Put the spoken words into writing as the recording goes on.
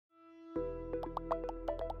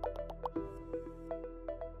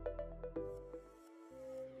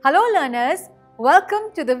Hello learners,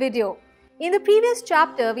 welcome to the video. In the previous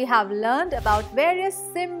chapter, we have learned about various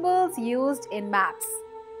symbols used in maps.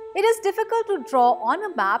 It is difficult to draw on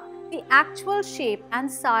a map the actual shape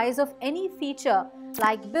and size of any feature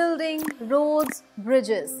like building, roads,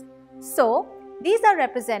 bridges. So, these are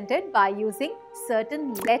represented by using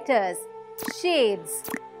certain letters, shades,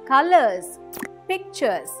 colors,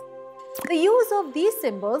 pictures. The use of these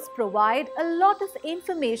symbols provide a lot of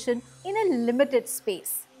information in a limited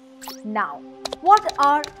space. Now, what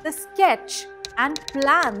are the sketch and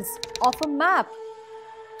plans of a map?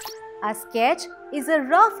 A sketch is a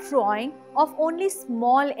rough drawing of only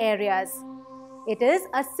small areas. It is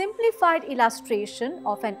a simplified illustration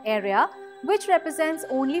of an area which represents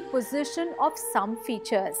only position of some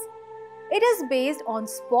features. It is based on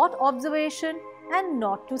spot observation and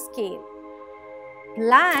not to scale.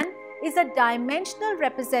 Plan is a dimensional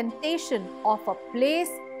representation of a place,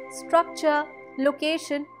 structure,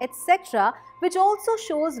 location, etc., which also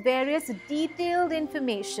shows various detailed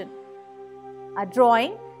information. A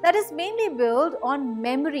drawing that is mainly built on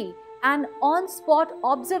memory and on-spot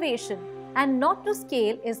observation and not to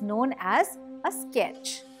scale is known as a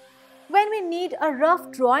sketch. When we need a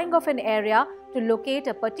rough drawing of an area to locate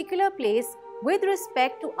a particular place with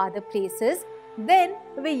respect to other places, then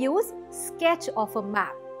we use sketch of a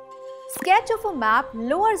map. Sketch of a map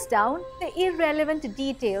lowers down the irrelevant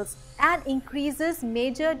details and increases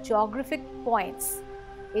major geographic points.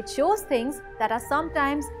 It shows things that are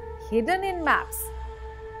sometimes hidden in maps.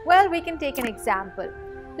 Well, we can take an example.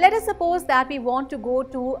 Let us suppose that we want to go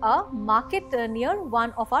to a market near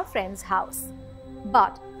one of our friend's house.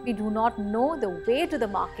 But we do not know the way to the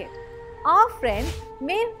market. Our friend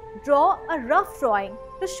may draw a rough drawing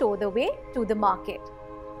to show the way to the market.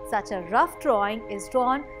 Such a rough drawing is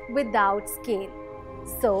drawn without scale.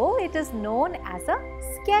 So, it is known as a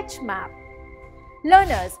sketch map.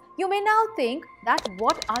 Learners, you may now think that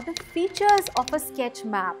what are the features of a sketch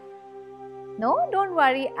map? No, don't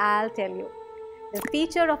worry, I'll tell you. The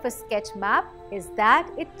feature of a sketch map is that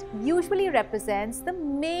it usually represents the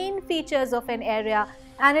main features of an area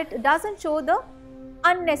and it doesn't show the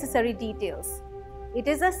unnecessary details. It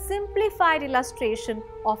is a simplified illustration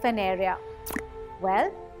of an area.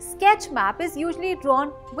 Well, sketch map is usually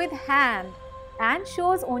drawn with hand and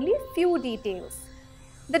shows only few details.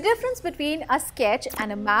 The difference between a sketch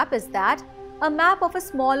and a map is that a map of a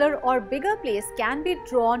smaller or bigger place can be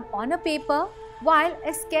drawn on a paper while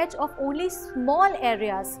a sketch of only small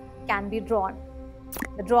areas can be drawn.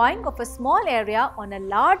 The drawing of a small area on a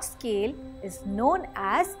large scale is known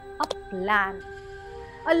as a plan.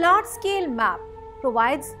 A large scale map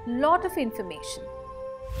provides lot of information.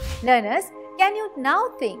 Learners, can you now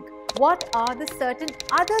think what are the certain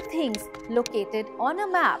other things located on a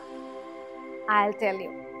map? I'll tell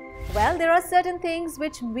you. Well, there are certain things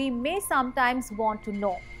which we may sometimes want to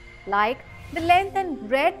know, like the length and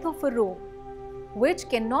breadth of a room, which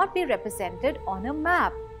cannot be represented on a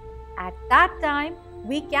map. At that time,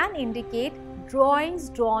 we can indicate drawings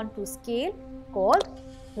drawn to scale called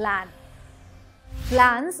plan.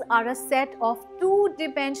 Plans are a set of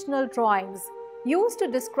two-dimensional drawings used to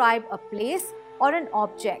describe a place or an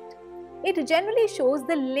object. It generally shows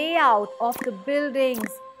the layout of the buildings,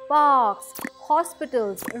 parks,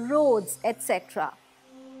 hospitals, roads, etc.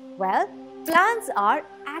 Well, plans are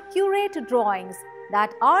accurate drawings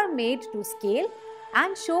that are made to scale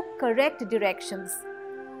and show correct directions.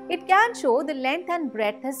 It can show the length and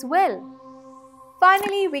breadth as well.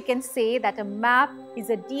 Finally, we can say that a map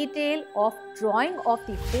is a detail of drawing of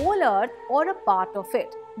the whole earth or a part of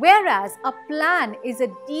it, whereas a plan is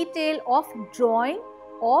a detail of drawing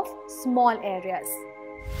of small areas.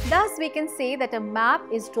 Thus, we can say that a map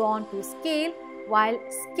is drawn to scale while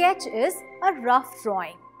sketch is a rough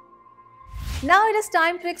drawing. Now it is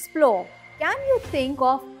time to explore. Can you think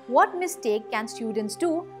of what mistake can students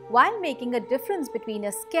do while making a difference between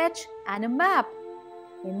a sketch and a map?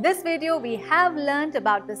 In this video, we have learned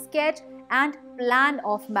about the sketch and plan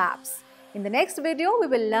of maps. In the next video, we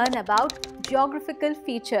will learn about geographical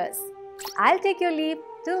features. I'll take your leave.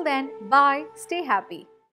 Till then, bye. Stay happy.